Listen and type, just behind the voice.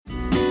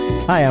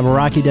Hi, I'm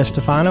Rocky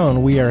DeStefano,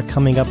 and we are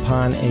coming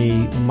upon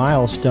a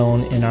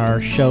milestone in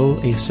our show,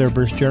 A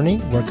Server's Journey.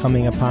 We're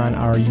coming upon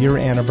our year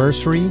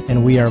anniversary,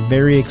 and we are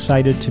very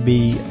excited to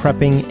be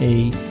prepping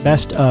a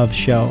best of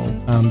show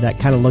that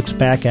kind of looks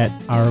back at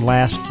our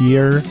last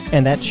year,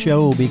 and that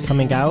show will be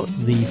coming out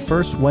the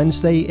first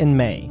Wednesday in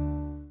May.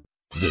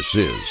 This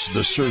is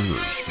the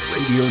Servers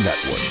Radio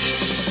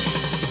Network.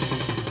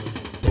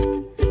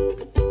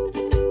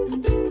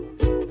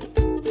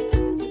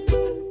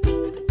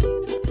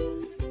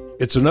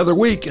 It's another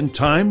week and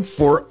time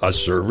for A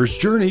Server's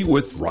Journey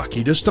with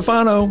Rocky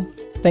DeStefano.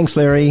 Thanks,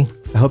 Larry.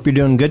 I hope you're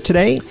doing good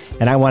today,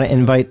 and I want to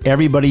invite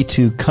everybody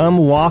to come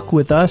walk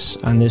with us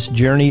on this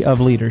journey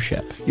of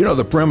leadership. You know,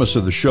 the premise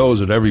of the show is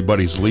that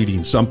everybody's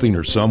leading something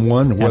or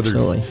someone, whether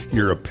Absolutely.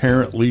 You're a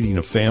parent leading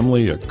a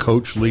family, a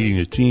coach leading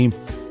a team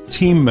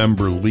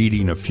member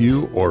leading a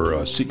few, or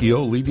a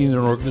CEO leading an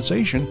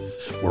organization.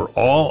 We're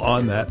all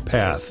on that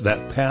path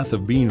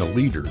of being a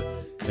leader.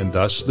 And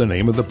thus, the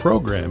name of the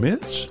program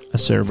is A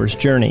Server's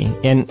Journey.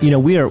 And, you know,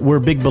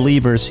 we're big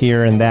believers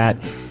here in that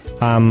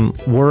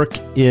work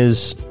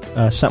is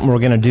something we're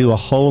going to do a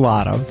whole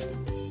lot of.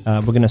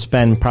 We're going to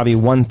spend probably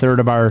 1/3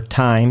 of our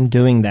time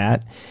doing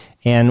that.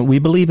 And we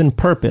believe in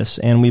purpose.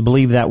 And we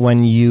believe that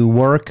when you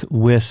work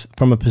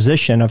from a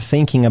position of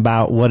thinking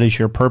about what is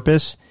your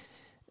purpose,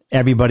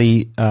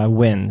 everybody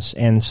wins.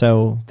 And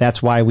so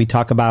that's why we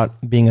talk about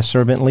being a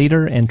servant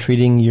leader and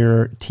treating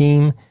your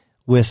team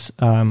with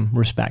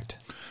respect.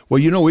 Well,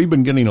 you know, we've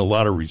been getting a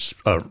lot of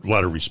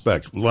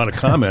respect, a lot of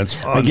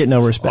comments. I get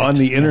no respect on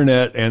the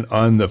internet and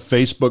on the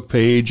Facebook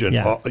page, and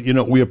you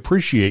know, we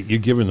appreciate you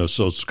giving us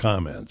those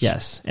comments.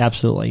 Yes,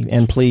 absolutely,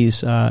 and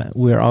please,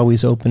 we're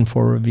always open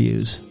for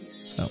reviews.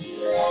 So.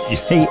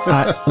 Hey,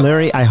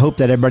 Larry, I hope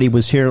that everybody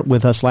was here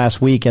with us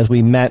last week as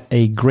we met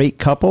a great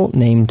couple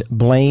named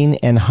Blaine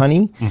and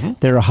Honey. Mm-hmm.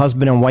 They're a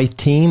husband and wife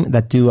team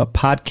that do a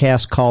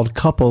podcast called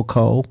Couple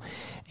Co,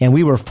 and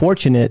we were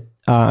fortunate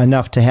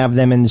enough to have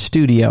them in the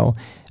studio.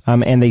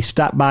 And they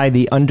stopped by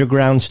the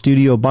underground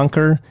studio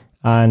bunker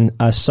on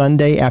a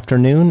Sunday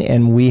afternoon,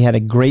 and we had a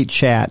great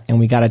chat, and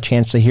we got a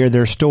chance to hear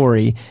their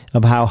story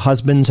of how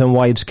husbands and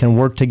wives can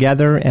work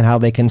together and how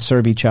they can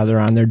serve each other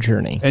on their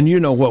journey. And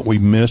you know what we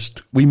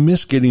missed? We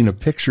missed getting a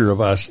picture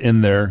of us in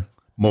their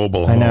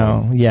mobile home. I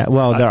know, yeah.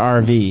 Well, their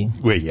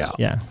RV. Well, yeah.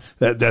 Yeah.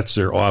 That's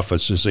their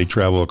office as they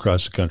travel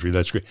across the country.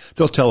 That's great.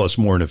 They'll tell us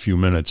more in a few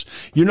minutes.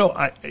 You know,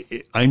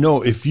 I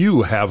know if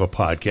you have a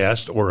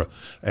podcast or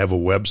have a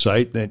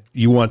website that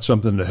you want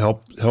something to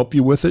help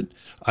you with it,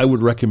 I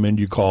would recommend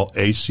you call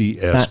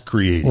ACS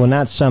Creative. Well,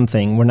 not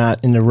something. We're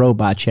not in the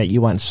robots yet. You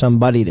want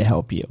somebody to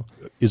help you.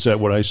 Is that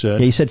what I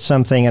said? Yeah, you said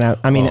something, and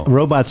I mean,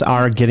 robots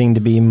are getting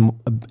to be, you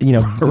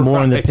know,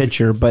 more in the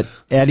picture, but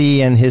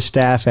Eddie and his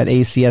staff at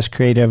ACS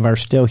Creative are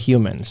still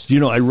humans.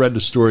 You know, I read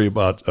the story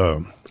about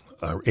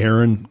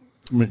Erin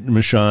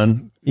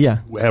Michon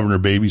having her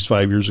babies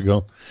 5 years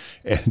ago,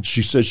 and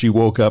she said she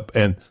woke up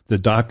and the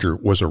doctor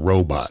was a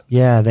robot.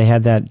 Yeah, they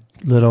had that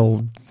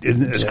little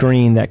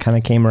screen that kind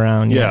of came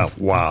around. Yeah,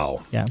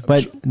 wow. Yeah,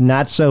 but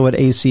not so at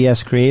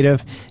ACS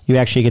Creative. You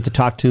actually get to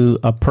talk to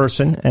a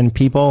person and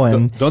people.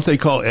 And don't they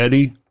call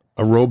Eddie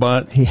a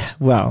robot? Yeah,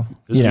 well,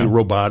 Isn't he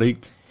robotic?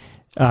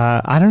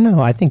 I don't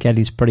know. I think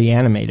Eddie's pretty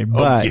animated,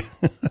 but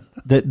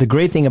the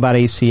great thing about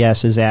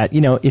ACS is that,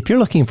 you know, if you're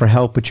looking for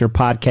help with your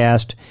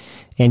podcast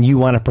and you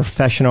want a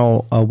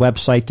professional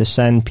website to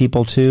send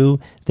people to,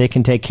 they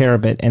can take care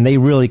of it. And they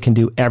really can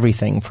do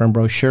everything from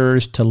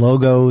brochures to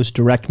logos,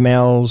 direct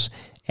mails,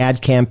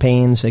 ad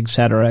campaigns, et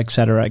cetera, et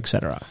cetera, et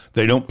cetera.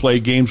 They don't play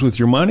games with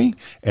your money,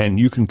 and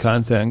you can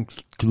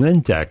contact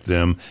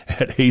them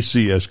at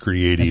ACS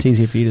Creative. It's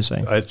easy for you to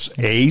say. It's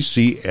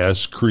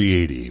ACS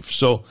Creative.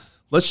 So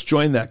let's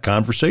join that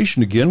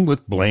conversation again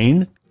with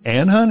Blaine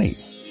and Honey.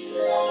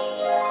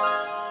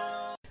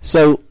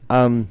 So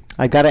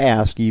I got to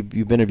ask,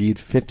 you've interviewed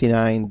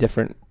 59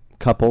 different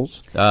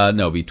couples.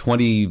 No, be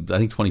 20. I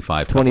think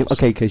 25. 20. Couples.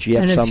 Okay, because you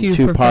have and some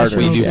two-parters.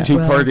 We do as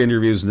two-part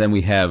interviews, and then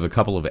we have a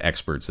couple of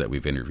experts that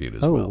we've interviewed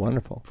as well. Oh,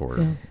 wonderful!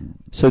 Yeah.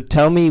 So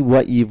tell me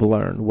what you've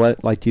learned.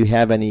 Do you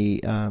have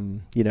any,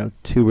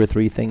 2 or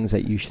 3 things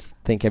that you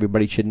think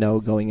everybody should know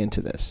going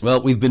into this?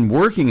 Well, we've been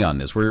working on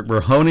this.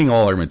 We're honing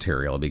all our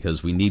material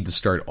because we need to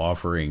start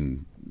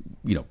offering,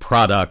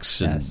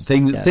 products and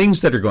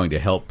things that are going to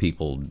help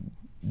people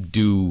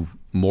do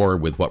more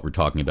with what we're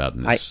talking about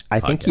in this I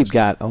think you've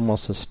got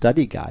almost a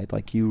study guide.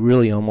 Like, you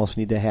really almost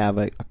need to have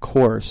a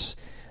course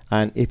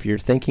on, if you're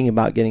thinking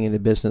about getting into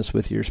business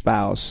with your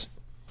spouse,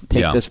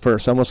 take this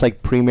first, almost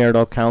like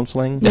premarital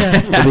counseling.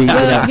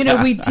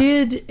 Yeah. We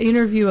did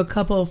interview a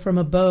couple from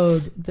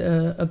Abode,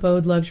 the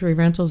Abode Luxury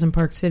Rentals in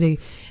Park City,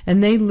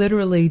 and they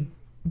literally,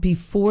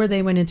 before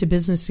they went into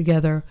business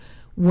together,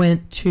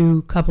 went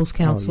to couples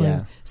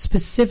counseling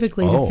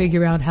specifically to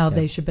figure out how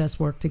they should best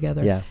work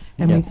together. Yeah.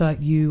 And we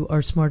thought, you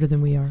are smarter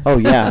than we are. Oh,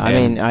 yeah. I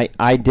mean,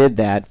 I did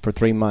that for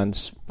 3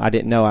 months. I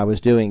didn't know I was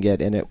doing it,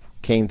 and it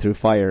came through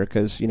fire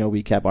because,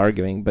 we kept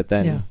arguing. But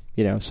then,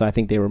 so I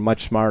think they were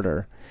much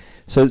smarter.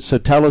 So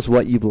tell us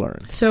what you've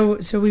learned. So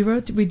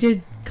we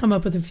did come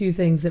up with a few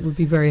things that would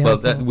be very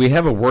helpful. Well, we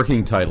have a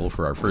working title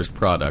for our first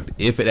product,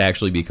 if it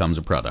actually becomes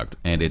a product,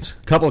 and it's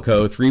Couple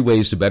Co. 3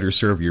 Ways to Better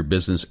Serve Your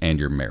Business and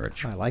Your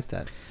Marriage. I like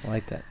that.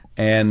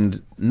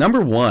 And number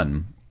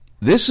one,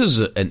 this is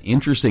an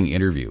interesting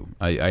interview.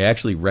 I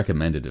actually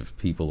recommend it if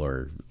people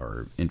are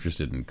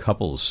interested in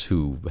couples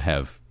who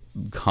have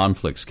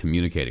conflicts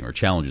communicating or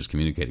challenges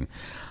communicating.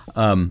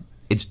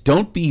 It's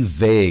don't be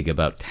vague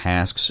about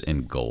tasks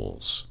and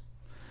goals.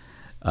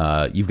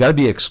 You've got to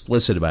be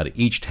explicit about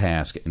each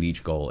task and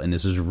each goal, and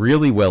this is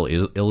really well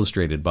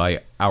illustrated by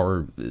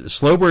our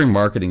Slow Burn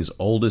Marketing's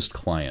oldest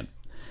client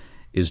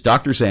is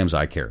Dr. Sam's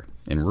Eye Care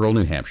in rural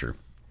New Hampshire.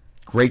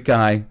 Great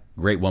guy,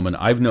 great woman.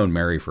 I've known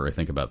Mary for, I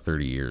think, about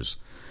 30 years,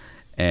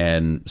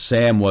 and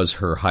Sam was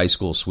her high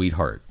school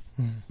sweetheart,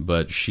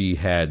 but she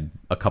had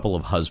a couple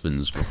of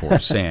husbands before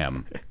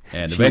Sam,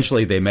 and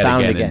eventually they met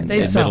again in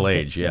middle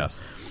age. Yeah. Yes.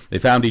 They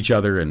found each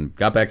other and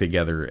got back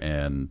together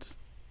and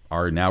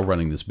are now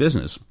running this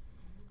business.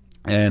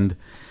 And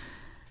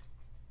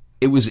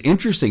it was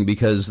interesting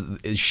because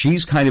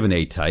she's kind of an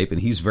A-type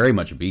and he's very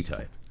much a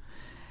B-type.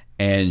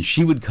 And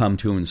she would come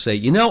to him and say,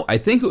 I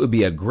think it would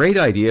be a great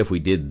idea if we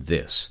did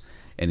this.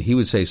 And he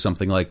would say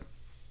something like,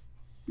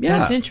 yeah.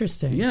 That's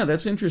interesting. Yeah,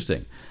 that's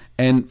interesting.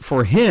 And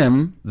for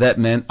him, that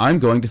meant I'm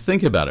going to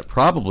think about it,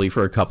 probably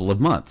for a couple of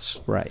months.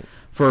 Right.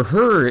 For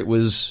her, it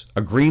was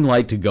a green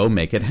light to go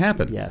make it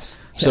happen. Yes.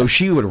 So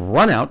she would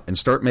run out and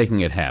start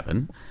making it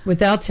happen.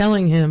 Without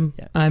telling him,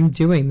 I'm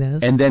doing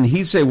this. And then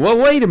he'd say, well,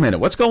 wait a minute,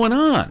 what's going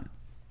on?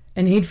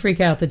 And he'd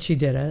freak out that she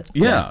did it.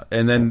 Yeah,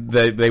 and then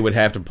they would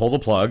have to pull the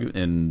plug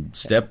and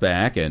step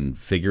back and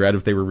figure out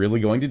if they were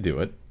really going to do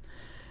it.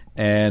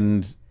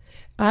 And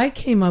I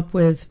came up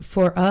with,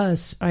 for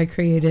us, I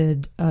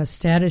created a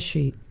status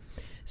sheet.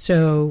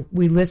 So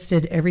we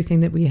listed everything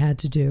that we had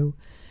to do.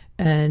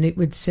 And it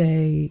would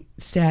say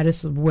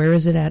status of where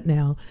is it at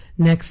now,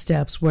 next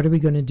steps, what are we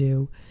going to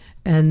do?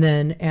 And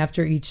then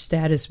after each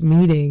status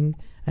meeting,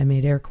 I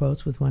made air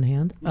quotes with one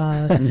hand,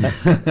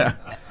 I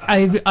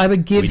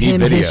would give him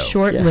his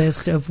short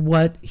list of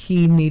what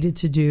he needed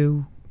to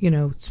do,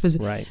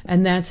 Right.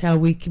 And that's how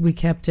we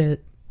kept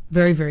it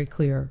very, very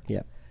clear.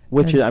 Yeah.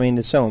 Which is,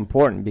 it's so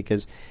important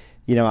because,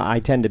 I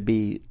tend to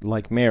be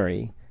like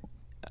Mary.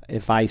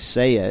 If I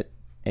say it,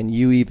 and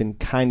you even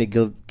kind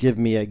of give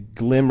me a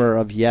glimmer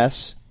of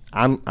yes,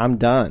 I'm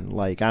done.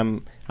 Like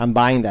I'm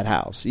buying that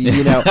house, and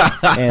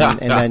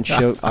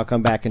then I'll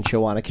come back and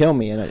she'll want to kill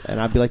me, and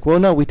I'll be like, well,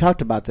 no, we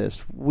talked about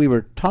this. We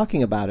were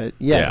talking about it.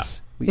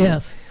 Yes. Yeah.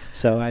 Yes.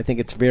 So I think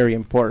it's very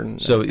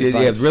important. So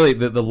really,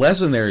 the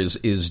lesson there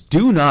is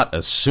do not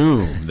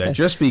assume that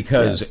just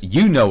because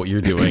you know what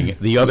you're doing,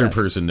 the other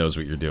person knows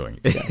what you're doing.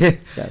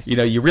 Yes.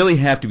 You really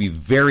have to be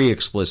very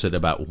explicit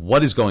about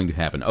what is going to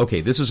happen.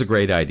 Okay, this is a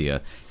great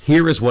idea.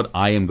 Here is what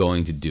I am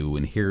going to do,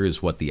 and here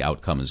is what the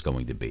outcome is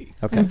going to be.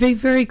 Okay. And be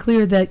very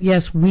clear that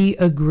yes, we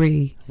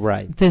agree.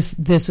 Right. This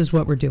is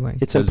what we're doing.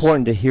 It's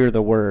important to hear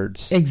the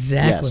words.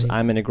 Exactly. Yes,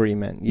 I'm in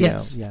agreement.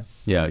 Yes.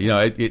 Yeah,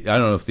 I don't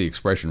know if the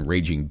expression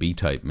 "raging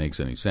B-type" makes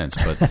any sense,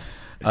 but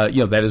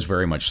that is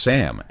very much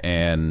Sam,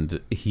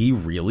 and he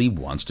really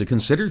wants to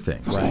consider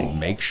things and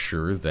make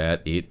sure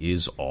that it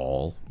is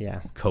all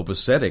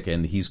copacetic,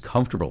 and he's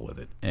comfortable with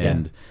it.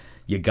 And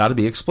you got to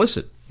be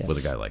explicit with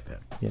a guy like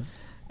that. Yeah.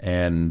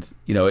 And,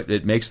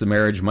 it makes the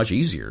marriage much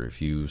easier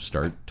if you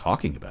start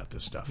talking about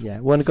this stuff.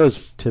 Yeah, when it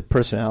goes to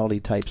personality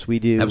types, we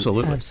do.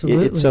 Absolutely.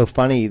 It's so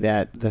funny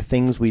that the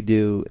things we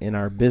do in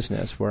our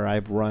business, where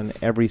I've run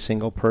every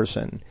single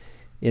person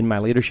in my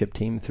leadership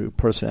team through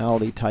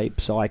personality type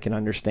so I can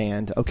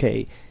understand,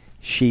 okay,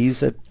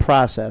 she's a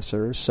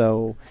processor,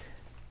 so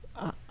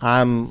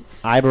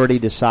I've already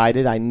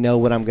decided, I know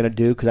what I'm going to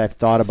do because I've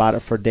thought about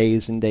it for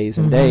days and days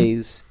and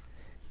days.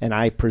 And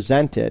I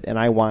present it, and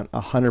I want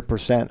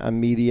 100%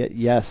 immediate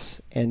yes.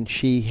 And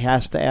she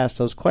has to ask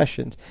those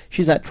questions.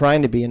 She's not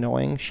trying to be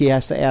annoying. She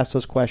has to ask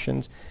those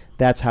questions.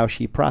 That's how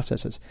she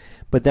processes.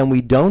 But then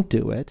we don't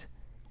do it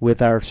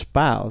with our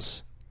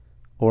spouse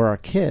or our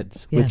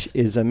kids, which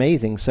is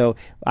amazing. So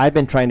I've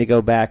been trying to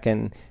go back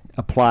and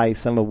apply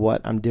some of what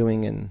I'm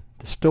doing in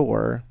the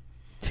store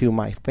to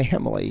my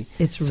family.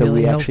 It's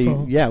really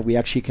helpful. We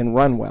actually can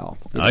run well.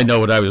 I know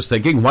what I was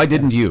thinking. Why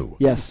didn't you?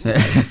 Yes.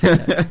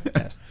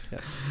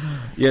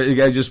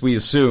 Yeah, we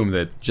assume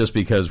that just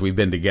because we've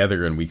been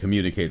together and we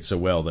communicate so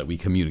well that we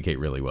communicate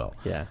really well.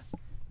 Yeah.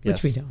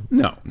 Which we don't.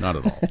 No, not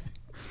at all.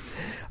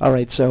 All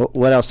right, so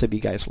what else have you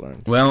guys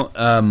learned? Well,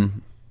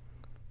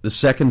 the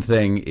second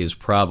thing is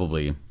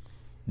probably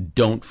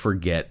don't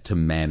forget to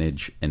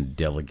manage and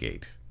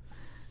delegate.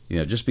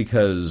 Just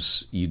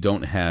because you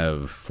don't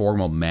have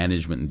formal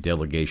management and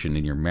delegation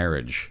in your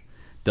marriage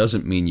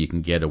doesn't mean you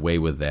can get away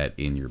with that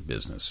in your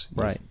business.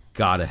 Right. You've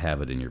got to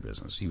have it in your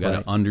business. You've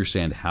got to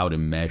understand how to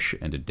mesh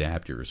and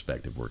adapt your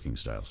respective working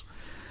styles.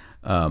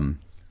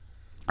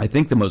 I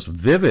think the most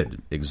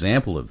vivid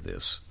example of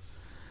this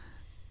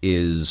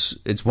is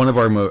it's one of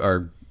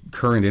our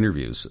current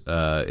interviews.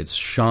 It's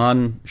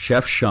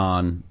Chef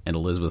Sean and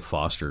Elizabeth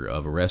Foster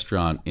of a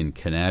restaurant in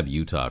Kanab,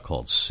 Utah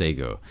called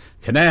Sago.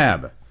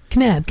 Kanab.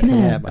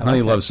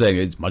 Honey loves saying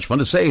it. It's much fun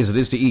to say as it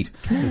is to eat.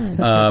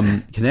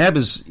 Kanab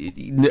is,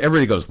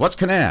 everybody goes, what's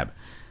Kanab?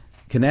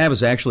 Kanab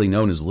is actually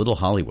known as Little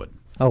Hollywood.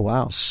 Oh,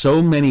 wow.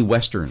 So many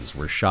Westerns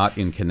were shot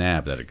in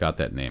Kanab that it got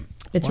that name.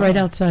 It's right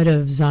outside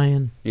of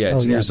Zion. Yeah,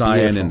 it's near Zion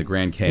beautiful. and the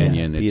Grand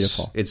Canyon. Yeah,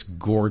 beautiful. It's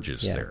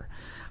gorgeous there.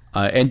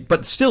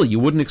 But still, you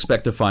wouldn't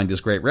expect to find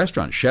this great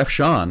restaurant. Chef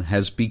Sean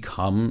has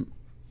become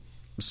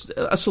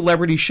a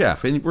celebrity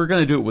chef, and we're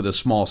going to do it with a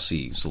small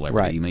C, celebrity.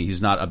 Right. I mean,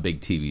 he's not a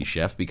big TV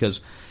chef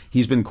because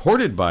he's been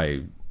courted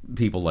by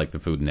people like the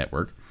Food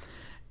Network.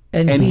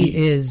 And he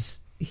is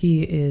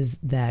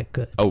that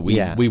good. Oh,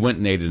 we went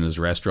and ate in his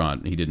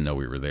restaurant. He didn't know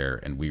we were there,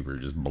 and we were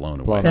just blown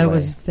away.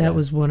 That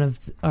was one of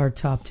our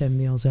top 10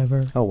 meals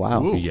ever. Oh,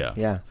 wow. Ooh.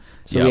 Yeah.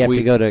 So we have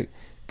to go to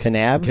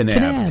Kanab?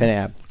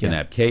 Kanab.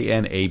 Yeah.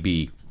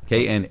 K-N-A-B.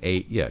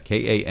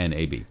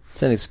 K-A-N-A-B.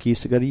 It's an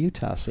excuse to go to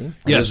Utah, see?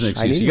 Yes, an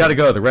excuse. You got to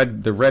go.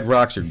 The red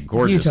rocks are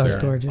gorgeous Utah's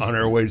there. gorgeous. On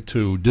our way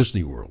to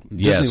Disney World.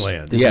 Yes.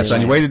 Disneyland. Yes,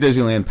 on your way to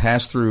Disneyland,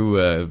 pass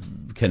through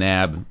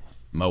Kanab,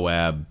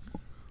 Moab,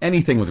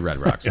 anything with red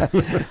rocks.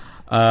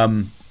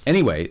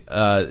 Anyway,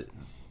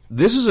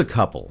 this is a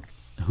couple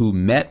who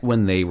met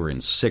when they were in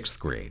 6th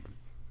grade.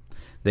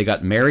 They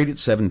got married at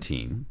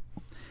 17.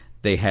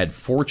 They had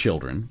 4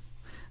 children.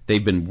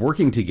 They've been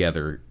working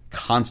together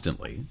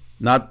constantly.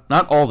 Not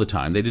all the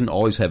time. They didn't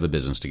always have a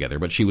business together,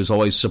 but she was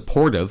always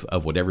supportive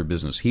of whatever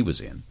business he was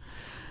in.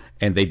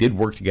 And they did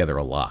work together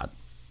a lot.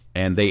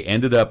 And they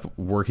ended up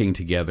working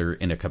together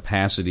in a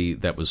capacity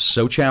that was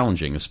so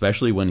challenging,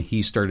 especially when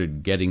he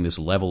started getting this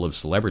level of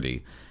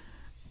celebrity,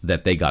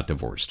 that they got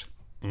divorced.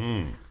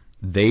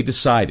 They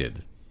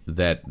decided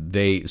that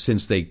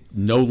since they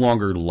no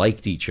longer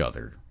liked each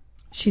other.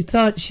 She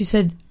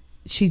said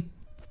she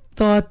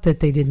thought that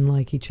they didn't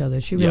like each other.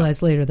 She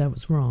realized later that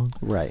was wrong.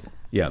 Right.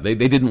 Yeah, they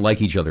didn't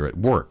like each other at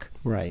work.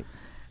 Right.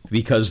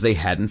 Because they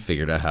hadn't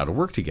figured out how to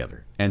work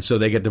together. And so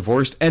they get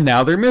divorced, and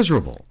now they're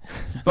miserable.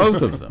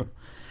 Both of them.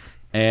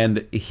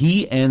 And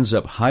he ends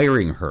up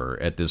hiring her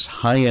at this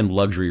high-end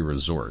luxury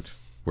resort.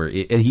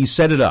 And he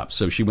set it up,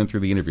 so she went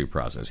through the interview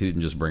process. He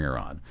didn't just bring her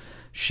on.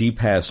 She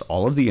passed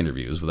all of the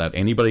interviews without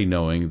anybody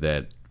knowing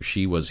that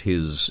she was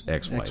his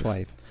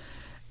ex-wife.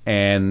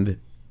 And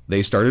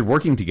they started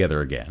working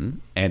together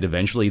again, and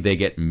eventually they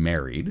get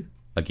married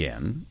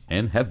again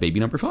and have baby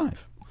number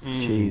 5.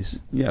 Jeez.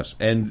 Yes,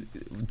 and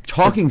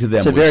talking to them.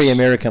 It's a very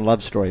American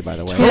love story, by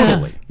the way.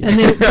 Totally. Yeah. And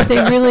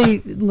they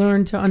really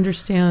learned to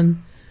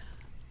understand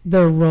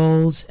their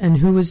roles and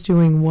who was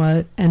doing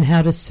what and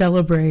how to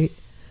celebrate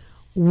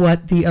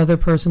what the other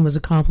person was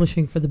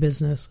accomplishing for the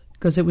business,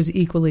 because it was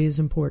equally as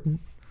important.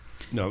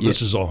 No,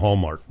 this is a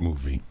Hallmark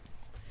movie.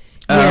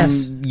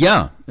 Yes.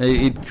 Yeah,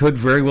 it could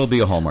very well be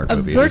a Hallmark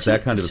movie. It's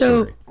that kind of a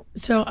story.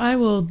 So I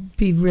will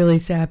be really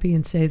sappy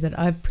and say that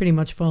I've pretty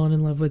much fallen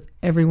in love with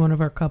every one of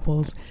our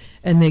couples,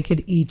 and they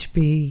could each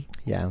be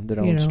their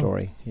own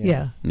story.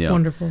 Yeah,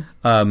 wonderful.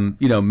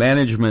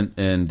 Management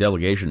and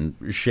delegation.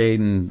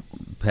 Shane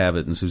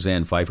Pavitt and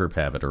Suzanne Pfeiffer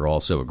Pavitt are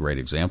also a great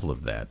example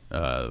of that.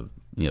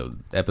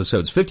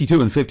 Episodes 52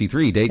 and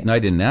 53, Date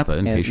Night in Napa,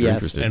 in case you're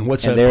interested. And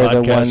what's that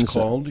podcast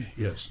called?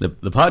 Yes. The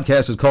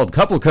podcast is called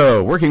Couple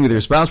Co, Working with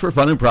Your Spouse for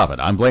Fun and Profit.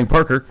 I'm Blaine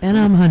Parker. And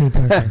I'm Honey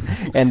Parker.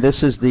 And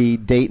this is the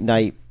Date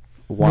Night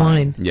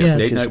wine. Yes,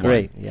 Date Which Night is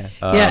great. wine.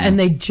 Yeah. And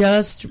they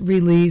just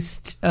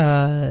released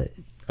a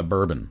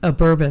bourbon.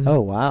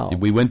 Oh, wow.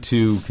 We went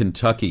to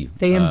Kentucky.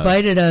 They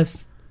invited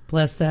us,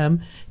 bless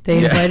them,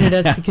 they invited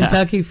us to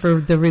Kentucky for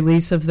the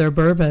release of their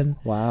bourbon.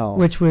 Wow.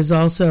 Which was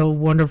also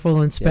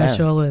wonderful and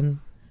special. And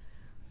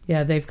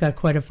they've got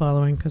quite a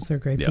following because they're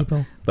great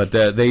people. But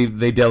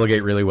they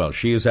delegate really well.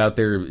 She is out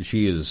there.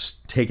 She is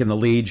taking the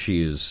lead.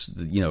 She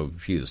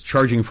is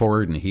charging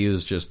forward, and he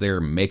is just there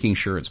making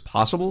sure it's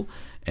possible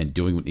and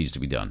doing what needs to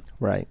be done.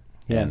 Right.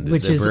 Yeah.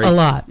 Which is a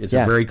lot. It's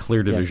a very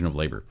clear division of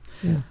labor.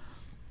 Yeah.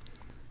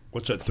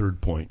 What's that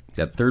third point?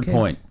 That third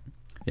point.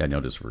 Yeah, I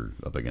notice we're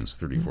up against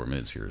 34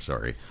 minutes here.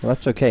 Sorry. Well,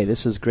 that's okay.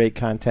 This is great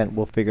content.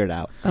 We'll figure it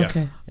out.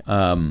 Okay.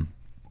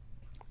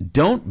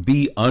 Don't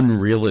be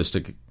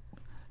unrealistic.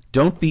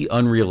 Don't be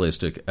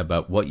unrealistic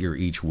about what you're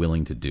each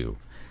willing to do.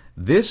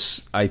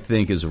 This, I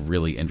think, is a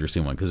really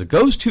interesting one because it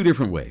goes 2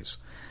 different ways.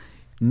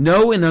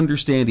 Know and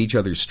understand each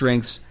other's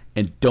strengths,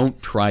 and don't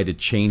try to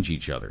change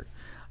each other.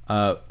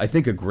 I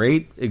think a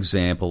great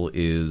example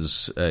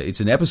is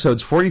it's in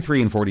episodes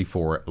 43 and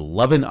 44,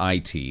 Love and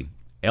IT,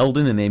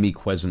 Eldon and Amy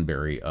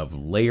Quesenberry of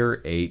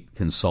Layer 8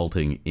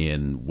 Consulting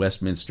in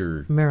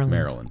Westminster,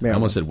 Maryland. I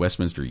almost said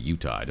Westminster,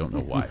 Utah. I don't know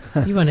why.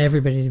 You want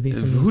everybody to be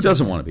from Utah. Who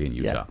doesn't want to be in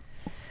Utah?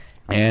 Yeah.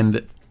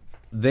 And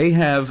they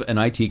have an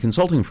IT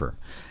consulting firm.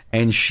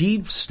 And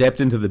she stepped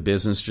into the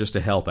business just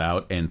to help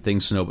out, and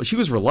things snowballed. She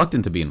was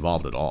reluctant to be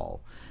involved at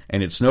all.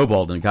 And it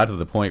snowballed, and it got to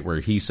the point where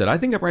he said, I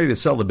think I'm ready to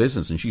sell the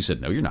business. And she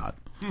said, no, you're not.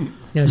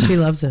 No, she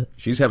loves it.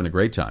 She's having a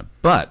great time.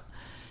 But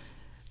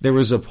there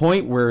was a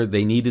point where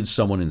they needed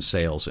someone in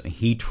sales, and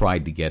he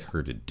tried to get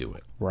her to do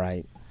it.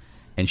 Right.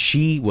 And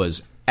she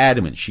was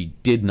adamant she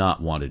did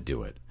not want to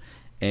do it.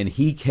 And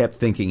he kept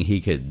thinking he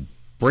could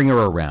bring her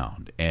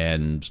around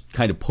and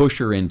kind of push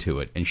her into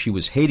it. And she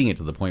was hating it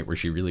to the point where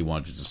she really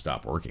wanted to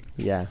stop working.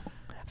 Yeah.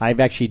 I've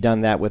actually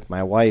done that with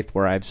my wife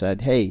where I've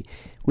said, hey,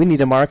 we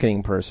need a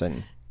marketing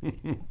person.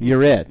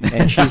 You're it.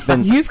 And she's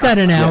been... You've got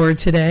an hour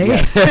today.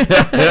 Yes.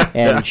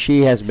 And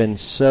she has been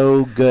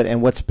so good.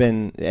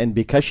 And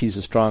because she's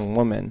a strong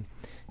woman,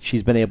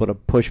 she's been able to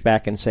push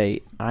back and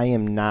say, I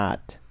am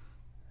not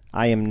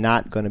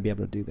going to be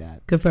able to do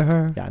that. Good for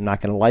her. Yeah, I'm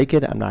not going to like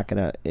it. I'm not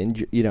going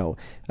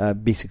to,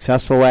 be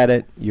successful at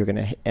it. You're going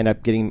to end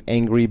up getting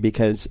angry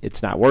because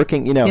it's not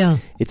working.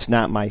 It's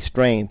not my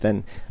strength.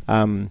 And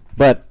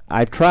but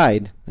I've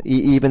tried,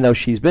 even though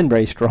she's been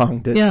very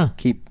strong, to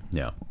keep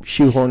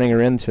shoehorning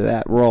her into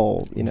that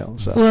role.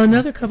 So. Well,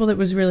 another couple that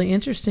was really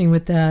interesting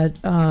with that.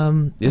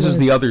 This is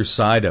the other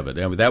side of it.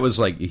 I mean, that was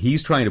like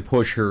he's trying to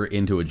push her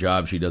into a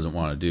job she doesn't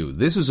want to do.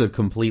 This is a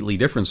completely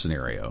different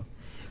scenario.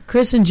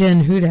 Chris and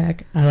Jen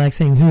Hudak. I like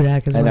saying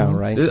Hudak as well. I know,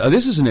 right?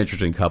 This is an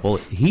interesting couple.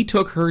 He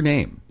took her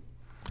name.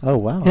 Oh,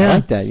 wow. Yeah. I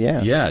like that,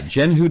 yeah. Yeah,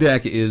 Jen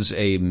Hudak is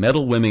a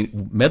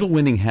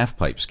medal-winning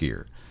half-pipe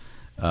skier.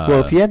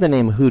 Well, if you have the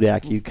name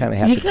Hudak, you kind of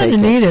have to take it. You kind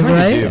of need it,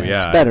 right? do,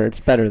 yeah. It's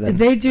better than...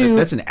 They do...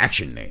 That's an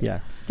action name. Yeah.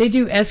 They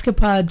do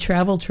Escapade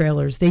travel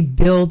trailers.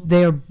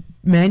 They're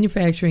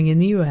manufacturing in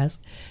the U.S.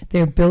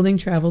 They're building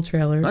travel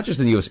trailers. Not just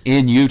in the U.S.,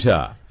 in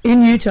Utah.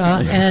 In Utah,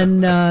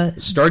 and...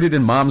 started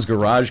in Mom's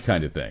garage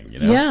kind of thing,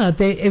 Yeah,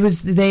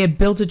 they had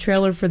built a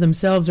trailer for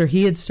themselves, or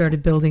he had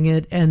started building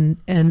it, and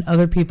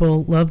other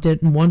people loved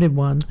it and wanted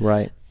one.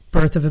 Right.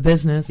 Birth of a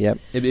business. Yep.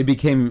 It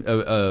became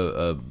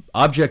a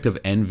object of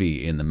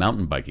envy in the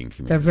mountain biking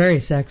community. They're very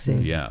sexy.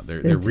 Yeah,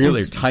 they're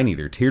tiny.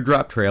 They're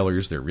teardrop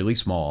trailers. They're really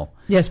small.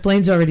 Yes,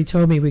 Blaine's already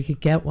told me we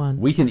could get one.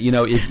 We can,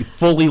 if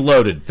fully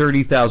loaded,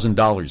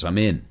 $30,000. I'm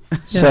in.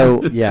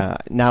 So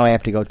now I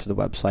have to go to the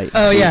website.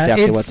 And see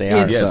exactly what they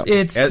are.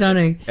 It's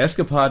stunning.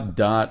 Escapade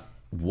dot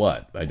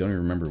what? I don't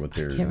even remember what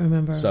their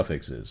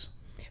suffix is.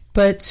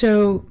 But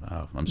so,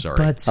 I'm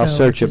sorry. I'll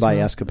search it by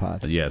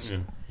Escapade. Yes.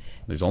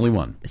 There's only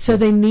one. So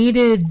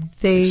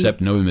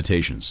except no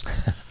imitations.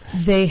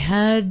 They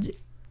had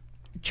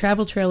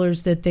travel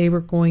trailers that they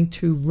were going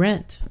to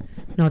rent,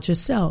 not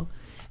just sell,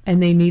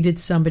 and they needed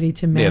somebody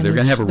to manage. Yeah, they're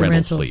going to have a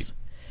rental rentals. fleet.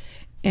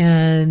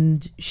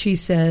 And she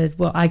said,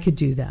 "Well, I could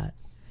do that."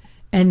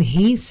 And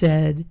he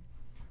said,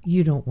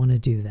 "You don't want to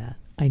do that.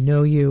 I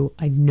know you.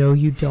 I know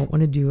you don't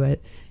want to do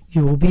it.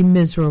 You will be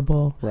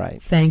miserable.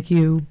 Right. Thank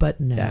you, but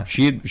no." Yeah.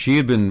 She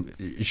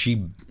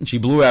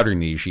blew out her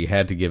knee. She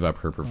had to give up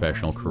her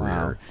professional career.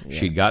 Wow. Yeah.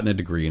 She'd gotten a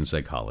degree in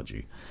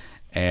psychology,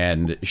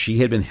 and she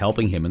had been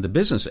helping him in the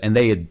business. And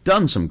they had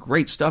done some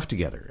great stuff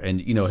together, and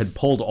had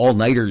pulled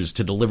all-nighters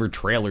to deliver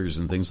trailers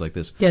and things like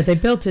this. Yeah, they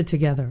built it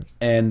together.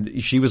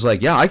 And she was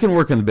like, "Yeah, I can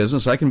work in the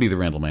business. I can be the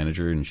rental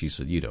manager." And she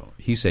said, "You don't."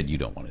 He said, "You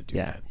don't want to do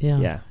that."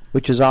 Yeah.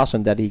 Which is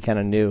awesome that he kind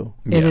of knew.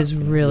 It is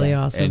really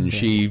awesome. And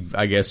she,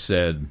 I guess,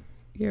 said,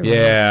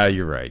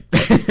 You're right.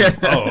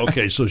 Oh,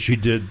 okay. So she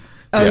did.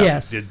 Oh,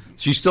 yes.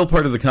 She's still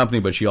part of the company,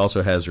 but she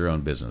also has her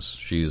own business.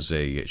 She's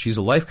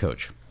a life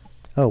coach.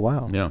 Oh,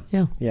 wow.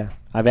 Yeah.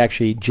 I've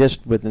actually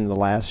just within the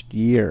last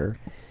year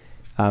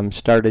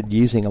started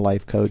using a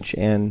life coach,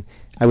 and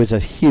I was a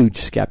huge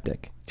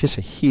skeptic. Just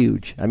a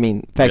huge. I mean,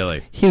 in fact,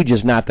 really? Huge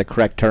is not the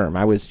correct term.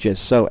 I was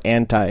just so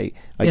anti.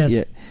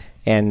 Yes.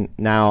 And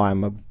now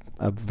I'm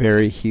a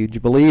very huge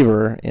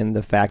believer in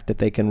the fact that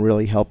they can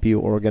really help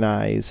you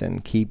organize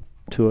and keep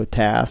to a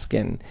task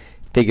and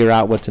figure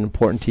out what's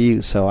important to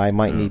you. So I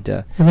might need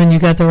to. And then you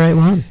got the right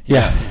one.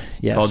 Yeah.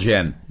 Yes. Call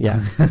Jen.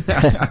 Yeah.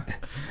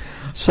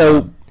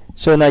 So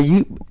now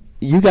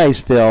you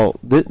guys feel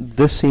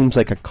this seems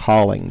like a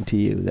calling to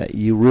you, that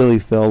you really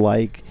feel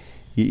like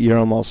you're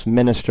almost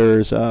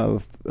ministers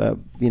of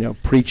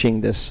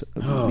preaching this.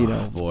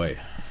 Boy.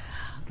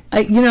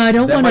 I don't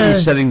want That might be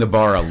to. setting the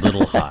bar a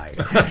little high.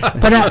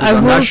 But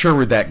I'm not sure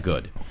we're that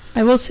good.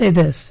 I will say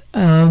this.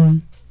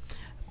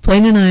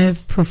 Blaine and I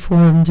have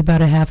performed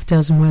about a half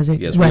dozen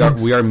weddings.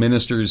 Yes, we are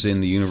ministers in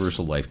the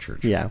Universal Life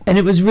Church. Yeah. And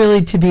it was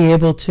really to be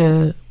able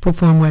to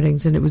perform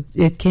weddings, and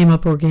it came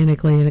up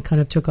organically, and it kind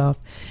of took off.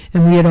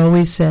 And we had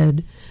always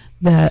said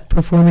that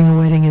performing a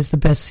wedding is the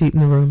best seat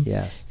in the room.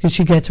 Yes. Because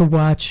you get to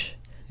watch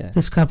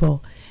this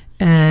couple.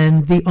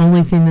 And the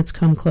only thing that's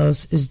come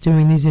close is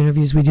doing these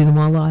interviews. We do them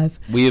all live.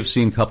 We have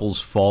seen couples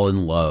fall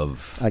in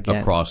love Again.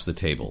 across the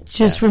table.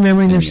 Just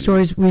remembering their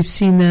stories. We've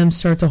seen them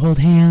start to hold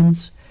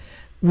hands.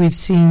 We've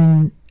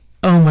seen,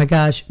 oh my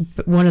gosh,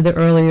 one of the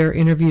earlier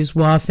interviews,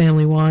 Waugh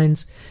Family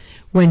Wines,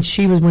 when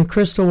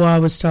Crystal Waugh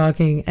was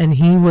talking and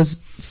he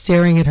was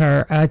staring at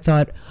her, I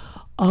thought,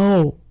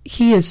 oh,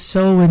 he is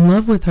so in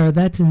love with her.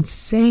 That's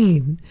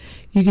insane.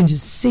 You can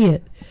just see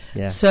it.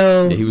 Yeah.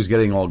 So he was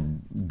getting all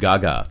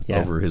gaga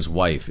over his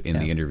wife in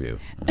the interview.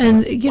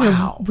 And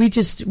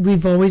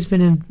we've always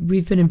been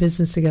in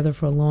business together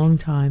for a long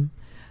time.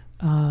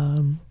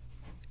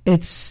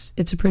 it's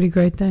a pretty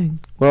great thing.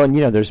 Well, and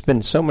there's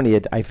been so many.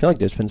 I feel like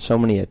there's been so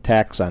many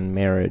attacks on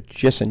marriage,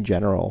 just in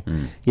general.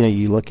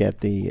 You look at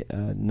the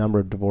number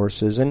of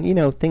divorces, and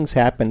things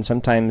happen.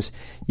 Sometimes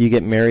you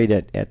get married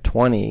at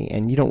 20,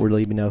 and you don't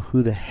really even know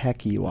who the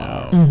heck you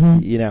are.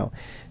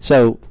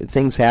 So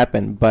things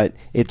happen. But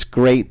it's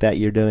great that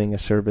you're doing a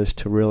service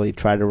to really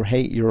try to.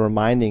 Hey, you're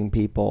reminding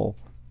people.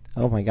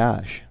 Oh my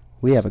gosh,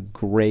 we have a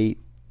great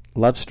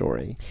love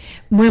story.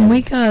 When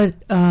we got,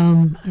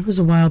 it was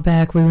a while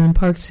back, we were in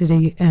Park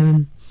City,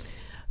 and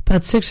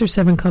about 6 or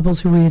 7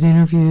 couples who we had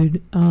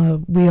interviewed,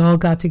 we all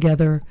got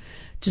together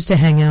just to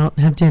hang out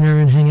and have dinner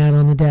and hang out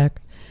on the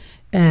deck.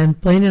 And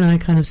Blaine and I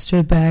kind of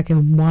stood back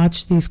and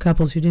watched these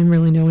couples who didn't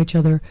really know each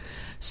other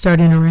start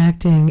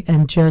interacting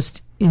and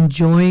just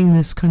enjoying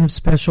this kind of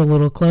special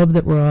little club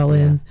that we're all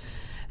in.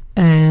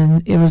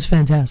 And it was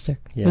fantastic.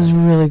 It was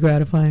really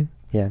gratifying.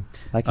 Yeah,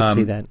 I can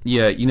see that.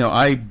 Yeah,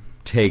 I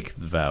take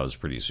the vows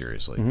pretty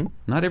seriously.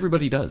 Not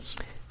everybody does.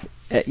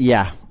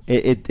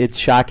 It's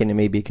shocking to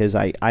me because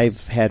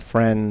I've had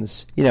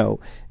friends.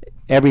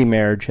 Every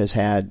marriage has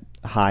had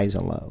highs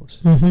and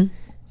lows,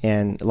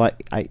 and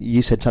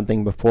you said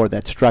something before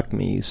that struck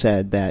me. You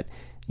said that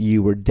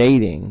you were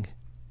dating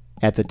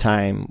at the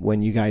time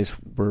when you guys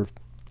were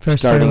first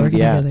starting working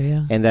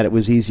together, and that it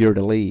was easier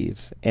to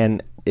leave.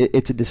 And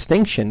it's a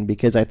distinction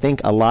because I think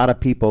a lot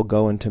of people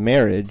go into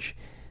marriage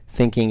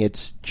thinking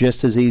it's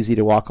just as easy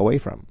to walk away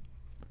from.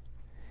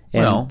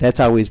 And that's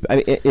always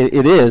it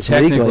is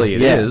technically legally,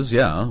 it is,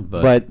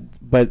 but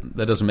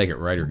that doesn't make it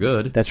right or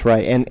good. That's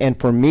right. And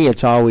for me,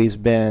 it's always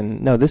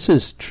been this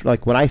is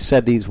like when I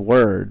said these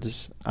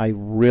words, I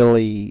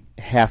really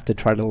have to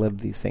try to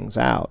live these things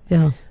out.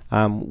 Yeah.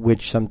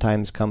 Which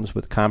sometimes comes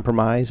with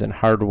compromise and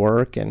hard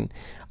work and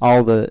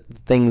all the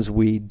things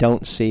we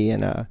don't see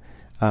in a.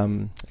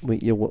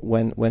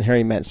 When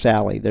Harry Met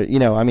Sally,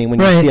 when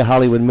you see a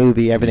Hollywood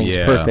movie, everything's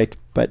perfect,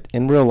 but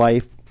in real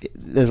life,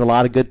 there's a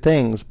lot of good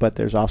things, but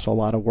there's also a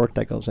lot of work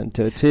that goes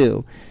into it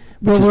too.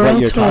 Well, we're all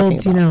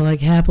told,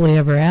 like happily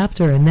ever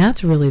after, and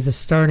that's really the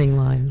starting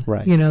line.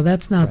 Right.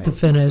 That's not the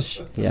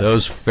finish. Yeah.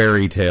 Those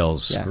fairy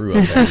tales screw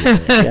up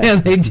everything. Yeah,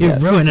 they do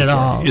ruin it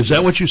all. Is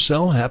that what you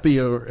sell? Happy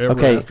ever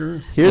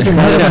after? Here's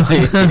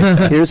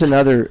another. Here's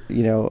another.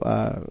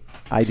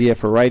 Idea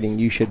for writing.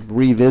 You should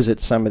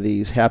revisit some of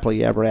these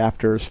happily ever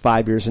afters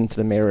 5 years into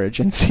the marriage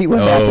and see what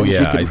happens.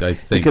 I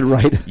think you could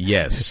write.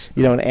 Yes.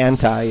 An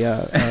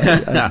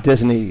anti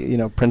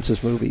Disney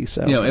princess movie.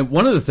 So and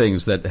one of the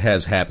things that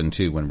has happened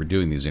too when we're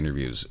doing these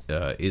interviews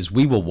is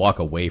we will walk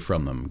away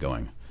from them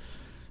going,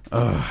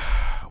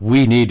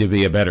 we need to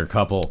be a better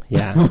couple.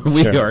 Yeah,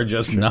 we are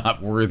just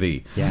not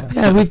worthy.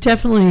 Yeah, we've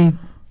definitely,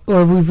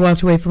 or we've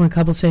walked away from a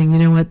couple saying, you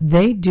know what,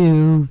 they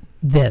do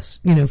this,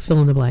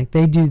 fill in the blank.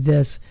 They do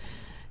this.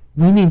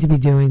 We need to be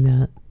doing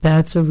that.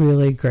 That's a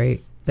really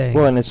great thing.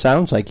 Well, and it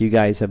sounds like you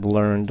guys have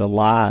learned a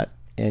lot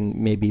and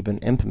maybe even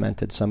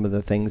implemented some of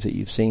the things that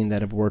you've seen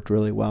that have worked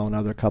really well in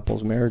other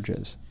couples'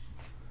 marriages.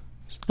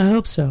 I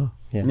hope so.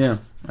 Yeah,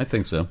 I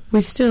think so. We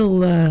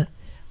still,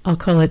 I'll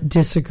call it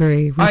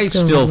disagree. I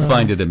still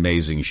find it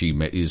amazing she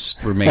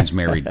remains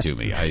married to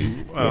me.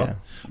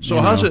 So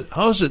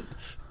how's it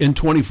in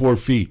 24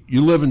 feet?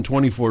 You live in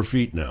 24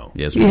 feet now.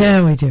 Yes,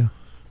 we do.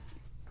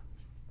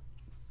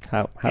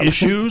 How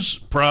issues,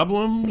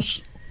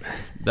 problems,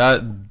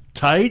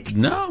 tight?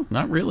 No,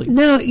 not really.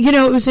 No,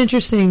 it was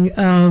interesting.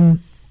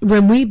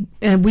 When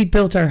we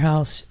built our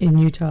house in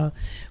Utah,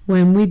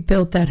 when we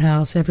built that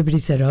house, everybody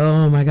said,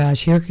 "Oh my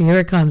gosh, here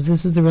it comes!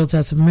 This is the real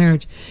test of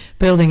marriage,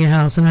 building a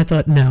house." And I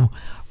thought, no,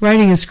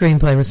 writing a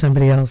screenplay with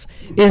somebody else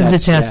is the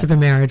test of a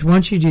marriage.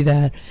 Once you do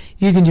that,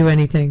 you can do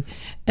anything,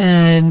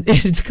 and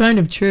it's kind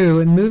of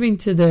true. And moving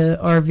to the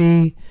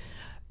RV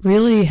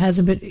really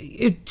hasn't been.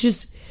 It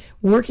just.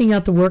 Working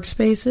out the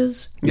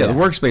workspaces? Yeah, the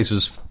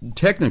workspaces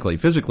technically,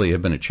 physically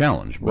have been a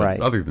challenge. But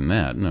other than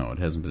that, no, it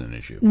hasn't been an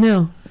issue.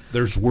 No.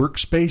 There's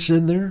workspace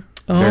in there?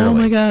 Oh, barely.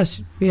 My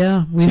gosh.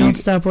 Yeah, we don't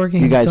stop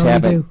working. You guys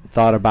haven't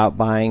thought about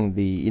buying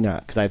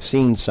because I've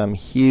seen some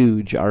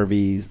huge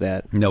RVs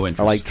that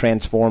are like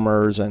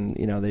Transformers and,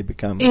 they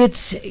become...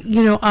 It's,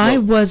 I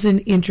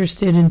wasn't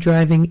interested in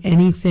driving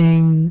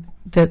anything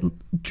that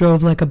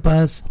drove like a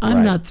bus.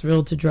 I'm not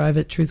thrilled to drive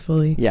it,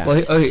 truthfully. Yeah.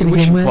 Well, we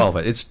should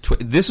qualify.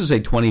 This is a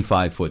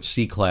 25-foot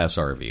C-Class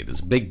RV. It is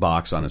a big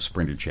box on a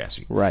Sprinter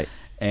chassis. Right.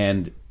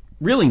 And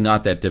really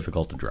not that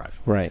difficult to drive.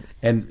 Right.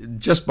 And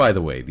just by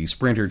the way, the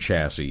Sprinter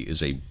chassis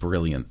is a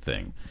brilliant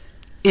thing.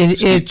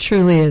 It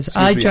truly is.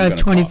 I drive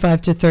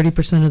 25 to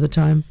 30% of the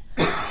time.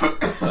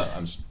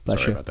 I'm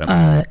sorry about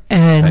that.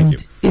 And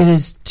it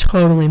is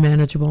totally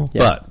manageable.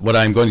 Yeah. But what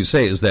I'm going to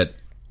say is that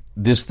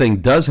this thing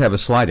does have a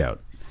slide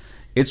out.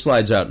 It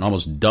slides out and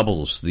almost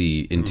doubles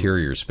the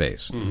interior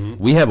space. Mm-hmm.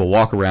 We have a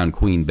walk-around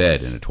queen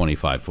bed in a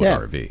 25-foot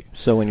RV.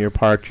 So when you're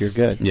parked, you're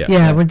good.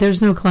 Yeah, but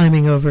there's no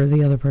climbing over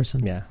the other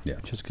person. Yeah.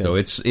 Which is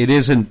good. So it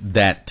isn't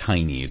that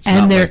tiny.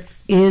 And there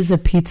is a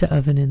pizza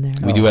oven in there.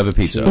 We do have a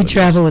pizza oven. We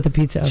travel with a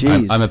pizza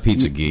oven. I'm a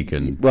pizza geek.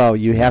 Well,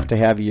 you have to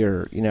have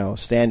your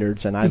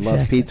standards, and I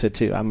love pizza,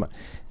 too.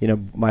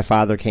 my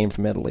father came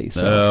from Italy.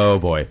 So. Oh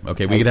boy.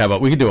 Okay, we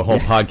could do a whole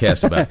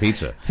podcast about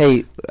pizza.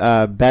 Hey,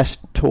 best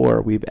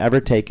tour we've ever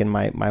taken.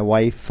 My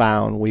wife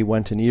found. We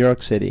went to New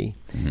York City,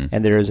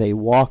 and there is a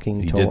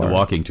walking tour. You did the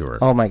walking tour.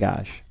 Oh my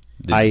gosh.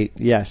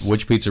 Yes.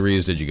 Which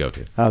pizzerias did you go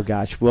to? Oh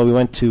gosh. Well, we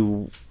went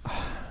to.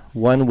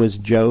 One was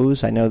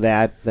Joe's. I know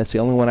that. That's the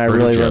only one I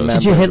really remember.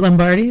 Did you hit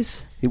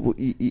Lombardi's?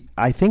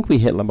 I think we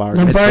hit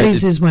Lombardi's.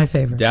 Lombardi's is my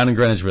favorite. Down in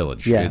Greenwich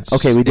Village. Yeah.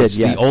 Okay, we did. It's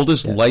the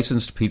oldest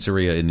licensed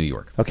pizzeria in New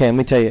York. Okay, let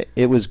me tell you,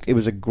 it was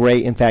a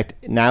great. In fact,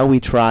 now we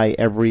try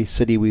every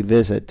city we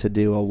visit to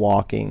do a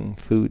walking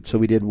food. So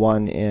we did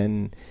one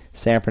in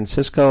San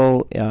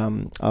Francisco,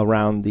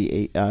 around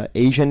the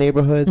Asian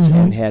neighborhoods,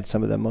 and had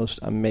some of the most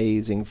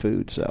amazing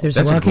food. So there's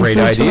a walking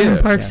food tour in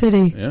Park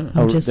City. Yeah.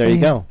 There you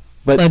go.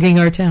 But plugging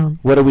our town.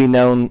 What are we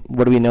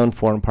known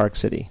for in Park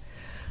City?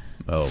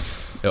 Oh,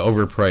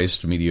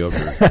 overpriced, mediocre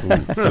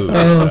food.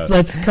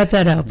 Let's cut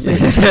that out,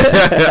 please.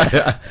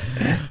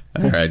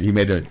 All right, he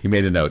made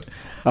a note.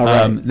 All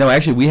right. No,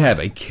 actually, we have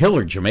a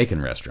killer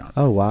Jamaican restaurant.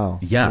 Oh wow!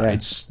 Yeah.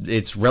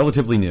 It's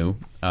relatively new.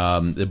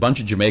 A bunch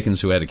of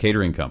Jamaicans who had a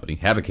catering company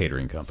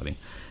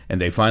and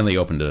they finally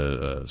opened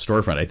a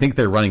storefront. I think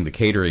they're running the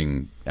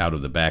catering out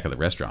of the back of the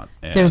restaurant.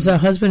 And there's a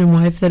husband and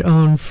wife that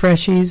own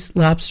Freshies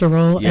Lobster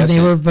Roll, and they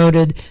were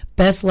voted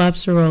best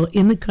lobster roll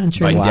in the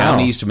country by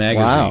Down East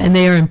Magazine. Wow. And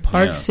they are in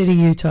Park City,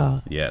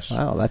 Utah. Yes.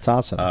 Wow, that's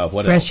awesome.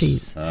 What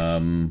Freshies.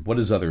 else? What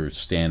is other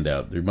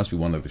standout? There must be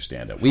one other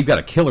standout. We've got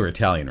a killer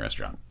Italian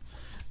restaurant.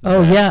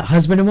 Oh, yeah,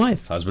 husband and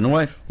wife. Husband and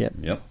wife.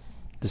 Yep.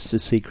 This is a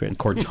secret.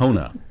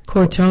 Cortona.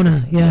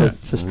 Yeah.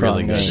 It's a strong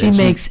really good. name. She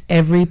makes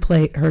every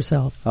plate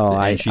herself.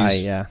 Oh,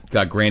 she's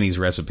got Granny's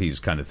recipes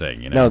kind of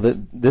thing. No,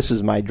 this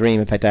is my dream.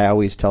 In fact, I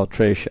always tell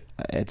Trish,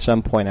 at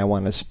some point I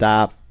want to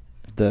stop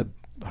the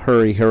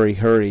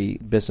hurry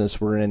business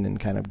we're in and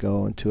kind of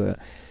go into a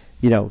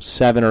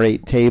 7 or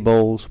 8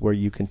 tables where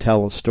you can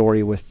tell a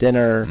story with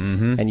dinner,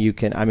 and you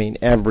can. I mean,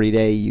 every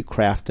day you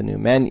craft a new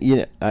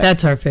menu.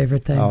 That's our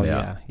favorite thing. Oh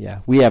yeah.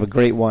 We have a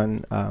great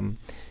one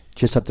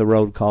just up the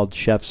road called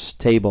Chef's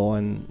Table,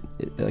 and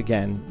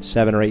again,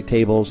 7 or 8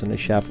 tables, and the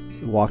chef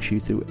walks you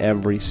through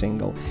every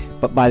single.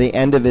 But by the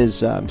end of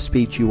his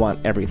speech, you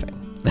want everything.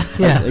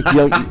 Yeah,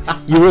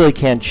 you really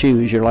can't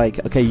choose. You're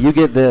like, okay, you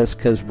get this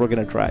because we're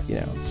gonna try.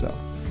 So.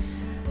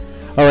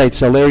 All right,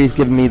 so Larry's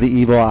giving me the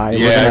evil eye.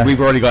 Yeah, we've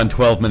already gone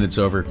 12 minutes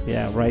over.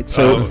 Yeah, right.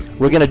 So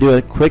we're going to do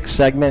a quick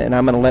segment, and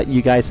I'm going to let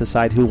you guys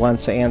decide who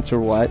wants to answer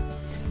what.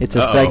 It's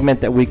a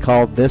segment that we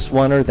call This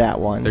One or That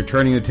One. They're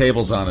turning the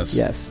tables on us.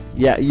 Yes.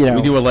 Yeah,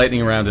 We do a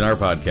lightning round in our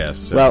podcast.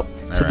 So.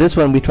 This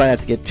one we try not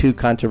to get too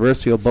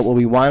controversial, but what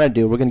we want to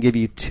do, we're going to give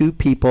you 2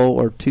 people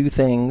or 2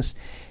 things,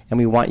 and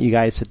we want you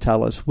guys to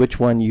tell us which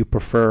one you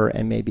prefer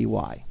and maybe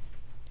why.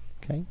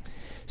 Okay?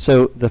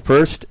 So the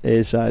first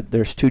is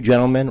there's 2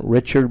 gentlemen,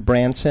 Richard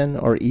Branson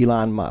or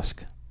Elon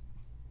Musk.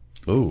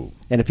 Ooh.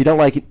 And if you don't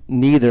like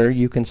neither,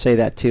 you can say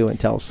that too and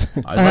tell us.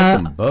 I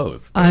like them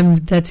both.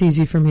 That's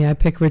easy for me. I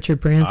pick Richard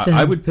Branson.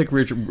 I would pick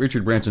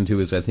Richard Branson too,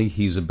 as I think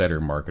he's a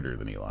better marketer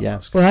than Elon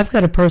Musk. Well, I've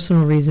got a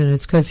personal reason.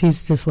 It's because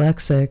he's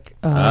dyslexic,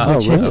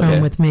 which hits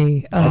home with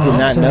me. I did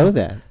not know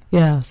that.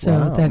 Yeah,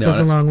 so that goes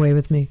a long way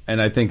with me. And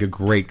I think a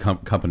great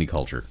company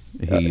culture.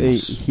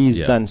 He's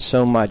done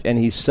so much, and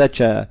he's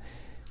such a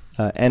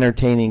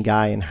entertaining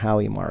guy in how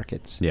he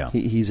markets. Yeah.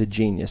 He's a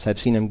genius. I've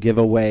seen him give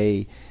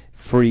away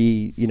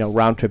free,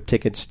 round trip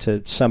tickets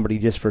to somebody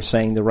just for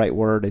saying the right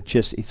word.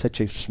 He's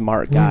such a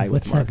smart guy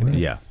with marketing.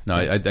 Yeah. No,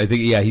 I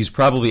think he's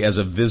probably, as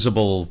a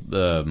visible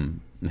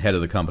head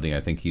of the company,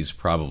 I think he's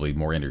probably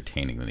more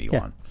entertaining than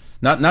Elon.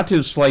 Yeah. Not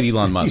to slight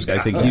Elon Musk. I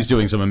think he's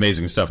doing some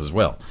amazing stuff as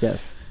well.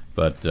 Yes.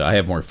 But I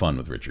have more fun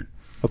with Richard.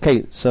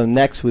 Okay, so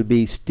next would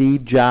be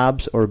Steve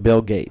Jobs or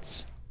Bill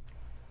Gates.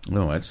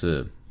 No, that's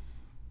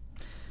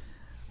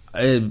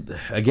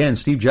again,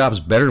 Steve Jobs,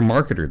 better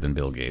marketer than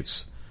Bill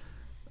Gates.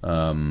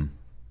 That's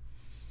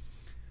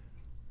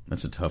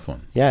a tough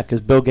one. Yeah,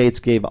 because Bill Gates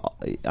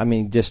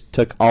just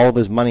took all of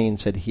his money and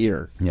said,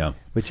 here. Yeah.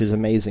 Which is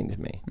amazing to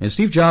me. And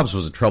Steve Jobs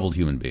was a troubled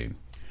human being.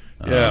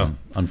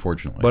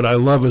 Unfortunately. But I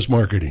love his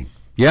marketing.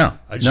 Yeah.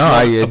 I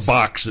saw a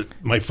box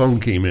that my phone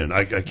came in.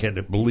 I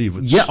can't believe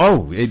it. Yeah.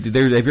 Oh, have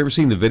you ever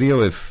seen the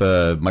video if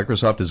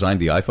Microsoft designed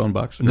the iPhone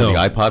box? Or No. the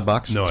iPod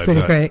box? No, it's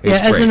pretty great.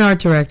 As an art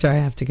director, I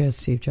have to go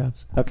Steve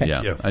Jobs. Okay.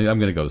 Yeah. I'm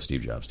going to go with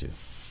Steve Jobs, too.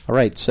 All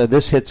right. So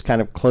this hits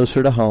kind of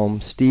closer to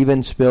home.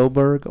 Steven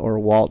Spielberg or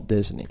Walt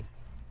Disney?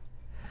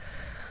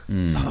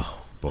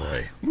 Oh,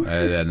 boy.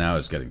 Now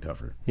it's getting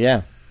tougher.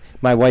 Yeah.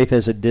 My wife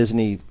is a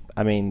Disney...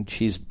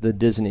 she's the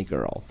Disney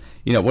girl.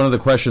 One of the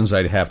questions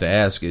I'd have to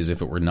ask is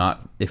if it were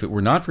not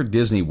for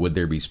Disney, would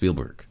there be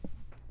Spielberg?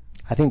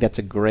 I think that's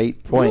a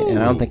great point, and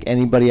I don't think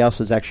anybody else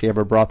has actually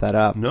ever brought that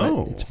up.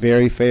 No. It's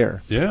very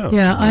fair. Yeah.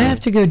 Yeah, I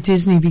have to go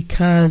Disney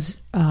because,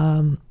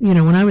 when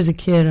I was a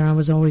kid and I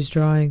was always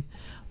drawing,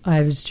 I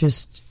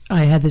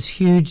had this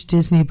huge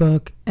Disney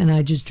book, and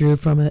I just drew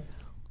from it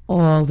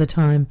all the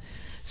time.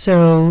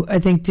 So I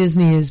think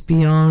Disney is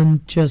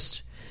beyond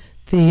just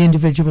the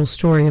individual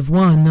story of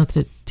one, not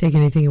to take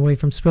anything away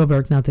from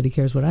Spielberg, not that he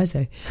cares what I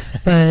say,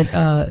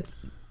 but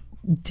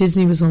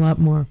Disney was a lot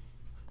more.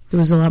 It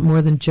was a lot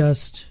more than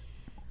just...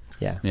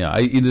 Yeah. Yeah,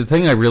 the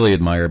thing I really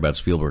admire about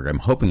Spielberg, I'm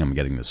hoping I'm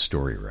getting this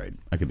story right.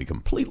 I could be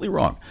completely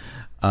wrong.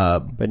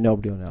 But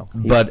nobody will know.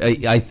 But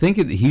I think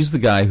he's the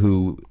guy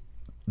who,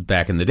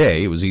 back in the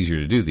day, it was easier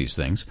to do these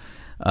things.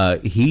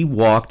 He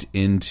walked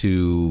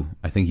into,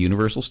 I think,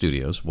 Universal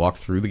Studios, walked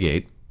through the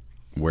gate,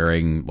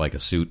 wearing like a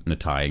suit and a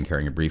tie and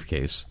carrying a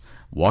briefcase,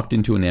 walked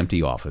into an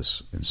empty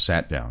office and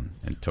sat down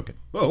and took it.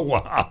 Oh,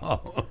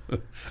 wow.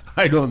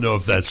 I don't know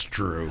if that's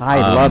true. I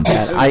love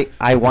that.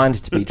 I want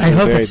it to be true. I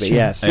hope it's true.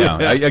 Yes. Yeah,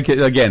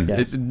 again,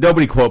 Yes.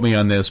 nobody quote me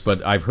on this,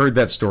 but I've heard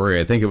that story.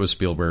 I think it was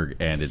Spielberg,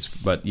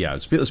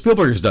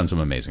 Spielberg has done some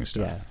amazing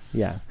stuff.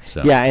 Yeah.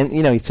 So. Yeah, and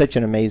he's such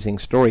an amazing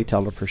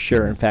storyteller for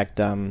sure. In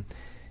fact,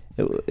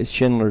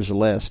 Schindler's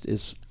List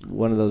is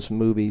one of those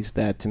movies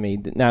that, to me,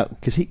 now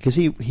because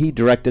he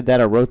directed that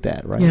or wrote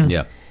that, right?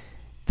 Yeah.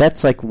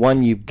 That's like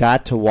one you've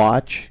got to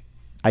watch.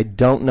 I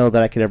don't know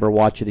that I could ever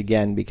watch it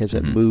again because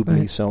it moved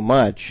me so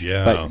much.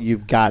 Yeah. But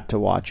you've got to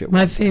watch it.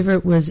 My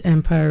favorite was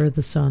Empire of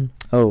the Sun.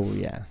 Oh,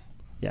 yeah.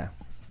 I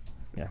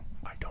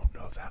don't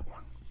know that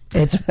one.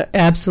 It's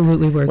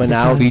absolutely worth Well, the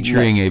now time.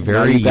 Featuring a now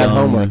very you've got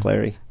young, homework,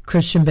 Larry.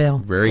 Christian Bale.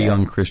 very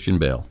young Christian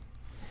Bale.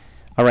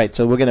 All right,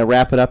 so we're going to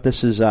wrap it up.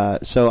 This is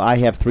so I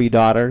have 3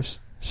 daughters,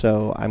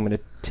 so I'm going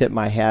to tip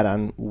my hat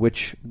on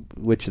which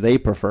they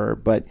prefer.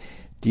 But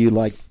do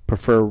you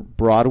prefer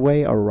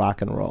Broadway or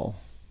rock and roll?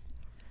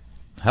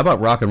 How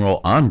about rock and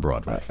roll on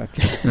Broadway?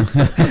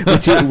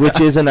 Okay. which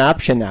is an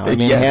option now. I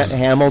mean, Yes.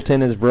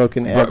 Hamilton is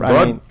broken.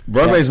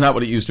 Broadway's not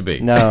what it used to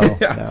be. No.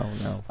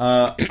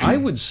 I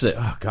would say,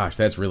 oh gosh,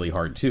 that's really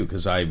hard too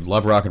because I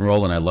love rock and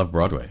roll and I love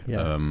Broadway.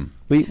 Yeah.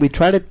 We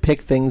try to pick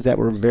things that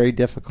were very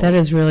difficult. That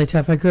is really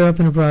tough. I grew up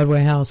in a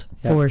Broadway house,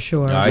 for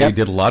sure. I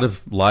did a lot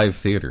of live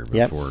theater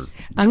before.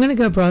 I'm going to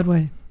go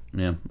Broadway.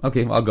 Yeah.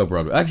 Okay, I'll go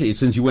Broadway. Actually,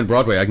 since you went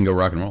Broadway, I can go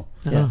rock and roll.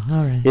 Yeah. Oh,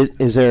 all right.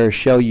 Is there a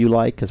show you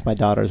like? Because my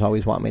daughters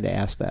always want me to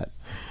ask that.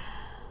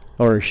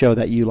 Or a show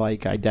that you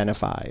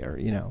identify, or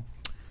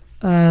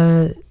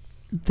The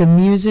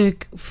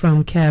music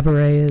from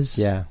Cabaret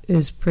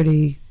is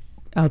pretty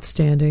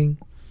outstanding.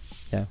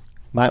 Yeah.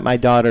 My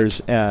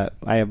daughters, I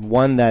have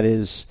one that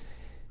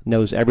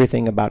knows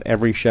everything about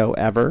every show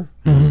ever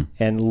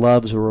and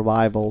loves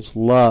revivals.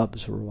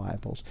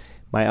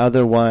 My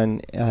other one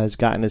has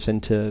gotten us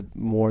into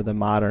more the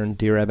modern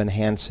Dear Evan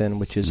Hansen,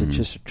 which is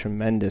just a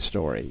tremendous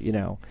story,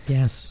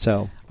 Yes.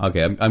 So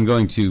Okay, I'm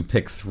going to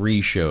pick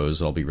 3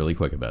 shows. I'll be really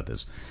quick about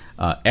this.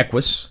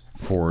 Equus,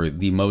 for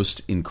the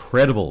most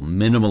incredible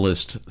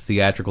minimalist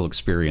theatrical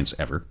experience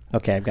ever.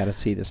 okay, I've got to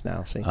see this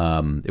now. See,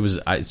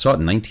 I saw it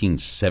in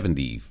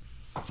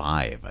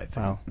 1975, I think.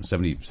 Wow.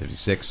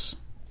 76.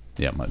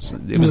 Yeah, it was were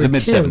the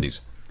mid-70s.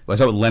 two. Well, I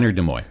saw it with Leonard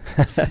Nimoy.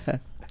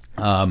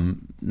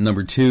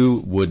 Number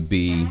 2 would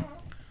be,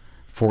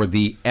 for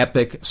the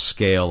epic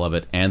scale of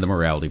it and the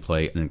morality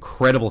play, an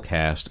incredible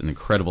cast, an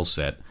incredible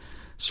set,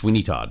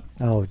 Sweeney Todd.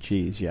 oh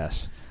geez,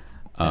 yes,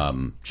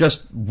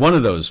 Just one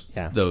of those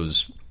Yeah.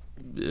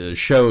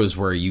 shows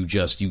where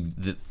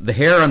the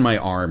hair on my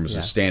arms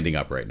is standing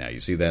up right now. You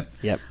see that?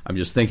 Yep. I'm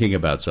just thinking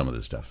about some of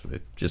this stuff.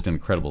 Just an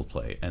incredible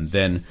play. And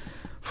then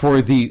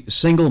for the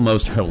single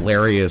most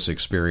hilarious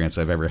experience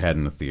I've ever had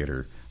in a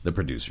theater, The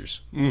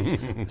Producers.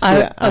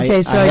 I I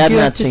have do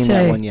not have to seen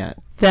say that one yet.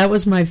 that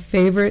was my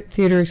favorite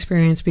theater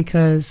experience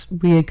because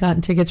we had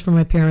gotten tickets from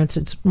my parents.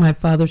 It's my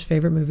father's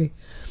favorite movie.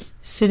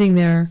 Sitting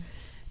there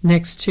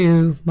next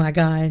to my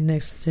guy,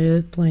 next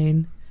to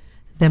Blaine,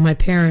 then my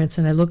parents,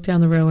 and I looked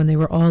down the row and they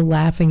were all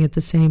laughing at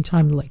the same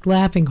time,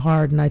 laughing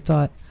hard, and I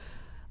thought,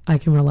 I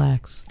can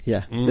relax.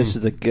 Yeah, this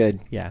is a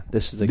good. Yeah,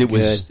 this is a It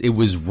good.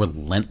 was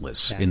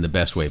relentless in the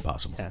best way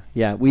possible.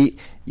 Yeah. We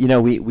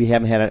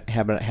haven't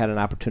had an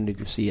opportunity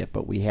to see it,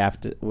 but we have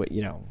to.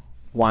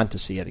 Want to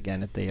see it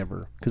again if they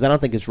ever, because I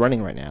don't think it's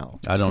running right now.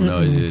 I don't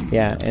know.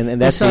 Yeah, and I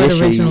that's saw the the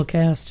issue. original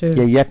cast too.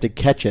 Yeah, you have to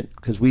catch it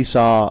because we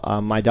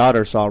saw. My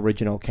daughter saw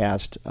original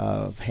cast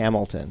of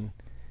Hamilton.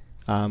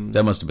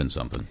 That must have been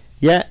something.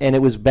 Yeah, and it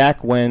was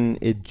back when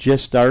it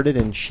just started,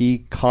 and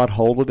she caught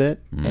hold of it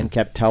and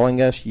kept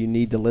telling us, "You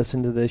need to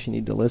listen to this. You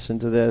need to listen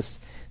to this."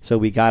 So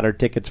we got our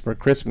tickets for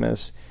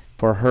Christmas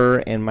for her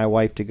and my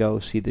wife to go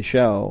see the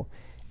show,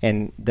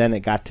 and then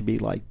it got to be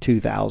like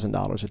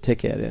 $2,000 a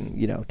ticket,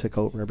 and took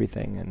over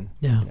everything. And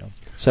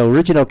so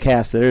original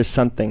cast, there is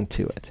something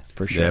to it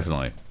for sure.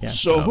 Definitely. Yeah.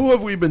 So who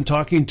have we been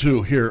talking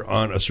to here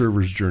on A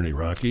Server's Journey,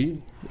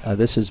 Rocky?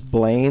 This is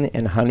Blaine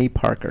and Honey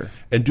Parker.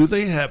 And do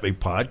they have a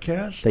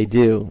podcast? They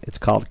do. It's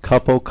called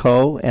Couple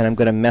Co. And I'm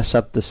going to mess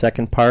up the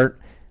second part.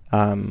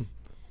 You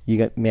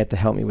may have to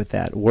help me with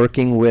that.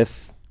 Working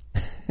with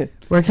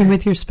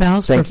your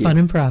spouse for Thank you. fun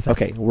and profit.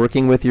 Okay,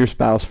 working with your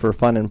spouse for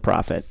fun and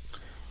profit.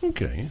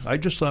 Okay. I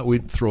just thought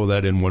we'd throw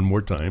that in one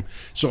more time.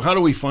 So how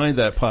do we find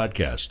that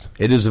podcast?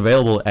 It is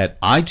available at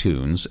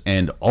iTunes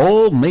and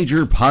all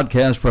major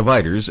podcast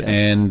providers,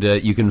 and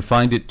you can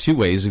find it 2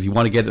 ways. If you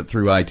want to get it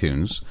through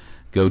iTunes,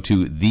 go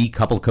to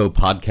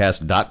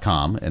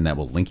thecouplecopodcast.com, and that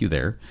will link you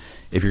there.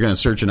 If you're going to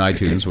search in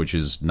iTunes, which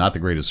is not the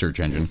greatest search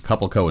engine,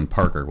 Couple Co and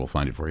Parker will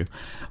find it for you.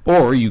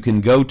 Or you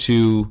can go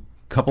to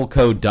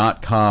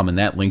coupleco.com, and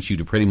that links you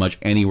to pretty much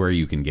anywhere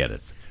you can get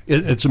it.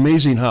 It's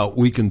amazing how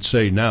we can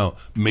say now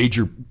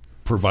major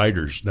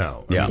providers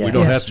now. Yeah. We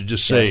don't have to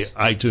just say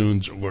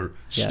iTunes or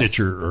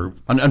Stitcher or...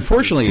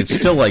 Unfortunately, it's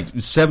still like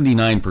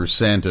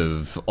 79%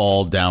 of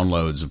all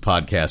downloads of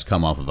podcasts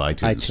come off of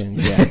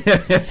iTunes.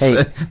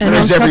 Hey,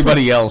 there's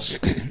everybody else.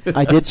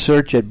 I did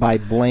search it by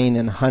Blaine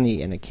and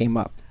Honey, and it came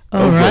up.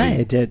 Oh, right.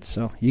 It did.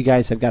 So you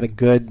guys have got a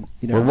good,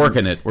 we're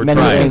working it. We're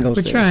many trying. angles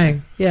We're there.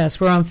 trying.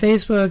 Yes, we're on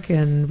Facebook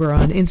and we're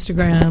on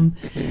Instagram.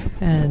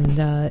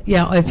 And,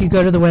 if you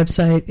go to the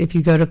website, if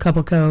you go to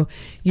Couple Co,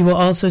 you will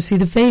also see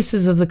the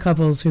faces of the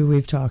couples who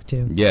we've talked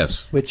to.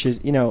 Yes. Which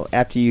is,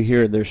 after you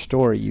hear their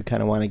story, you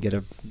kind of want to get a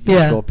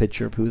visual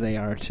picture of who they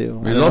are, too.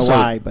 There's I don't also, know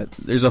why, but...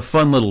 There's a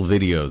fun little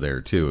video there,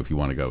 too, if you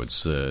want to go.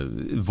 It's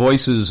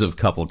Voices of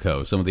Couple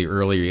Co. Some of the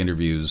earlier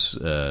interviews,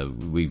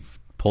 we've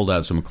pulled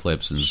out some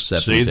clips and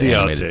set them to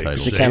animated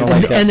titles.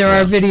 And there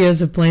are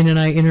videos of Blaine and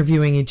I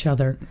interviewing each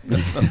other.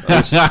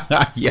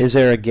 Is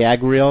there a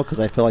gag reel?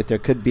 Because I feel like there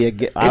could be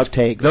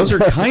outtakes. Those are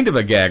kind of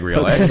a gag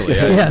reel, actually.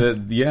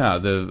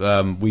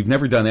 We've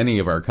never done any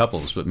of our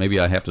couples, but maybe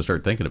I have to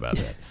start thinking about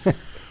that.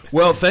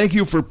 Well, thank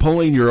you for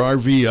pulling your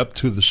RV up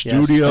to the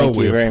studio. Yes,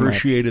 we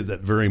appreciated that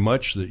very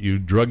much, that you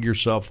drug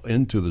yourself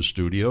into the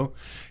studio,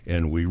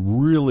 and we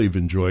really have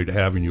enjoyed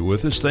having you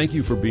with us. Thank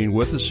you for being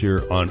with us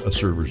here on A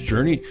Server's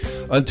Journey.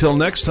 Until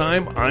next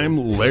time,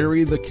 I'm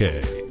Larry the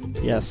K.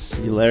 Yes,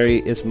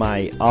 Larry is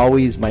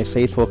always my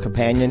faithful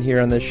companion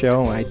here on this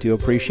show, and I do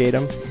appreciate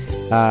him.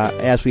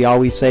 As we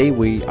always say,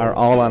 we are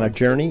all on a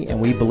journey,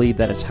 and we believe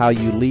that it's how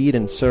you lead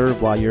and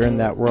serve while you're in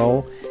that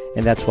role.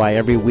 And that's why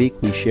every week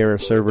we share A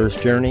Server's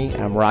Journey.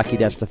 I'm Rocky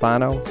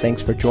DeStefano.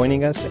 Thanks for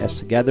joining us as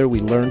together we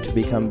learn to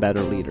become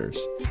better leaders.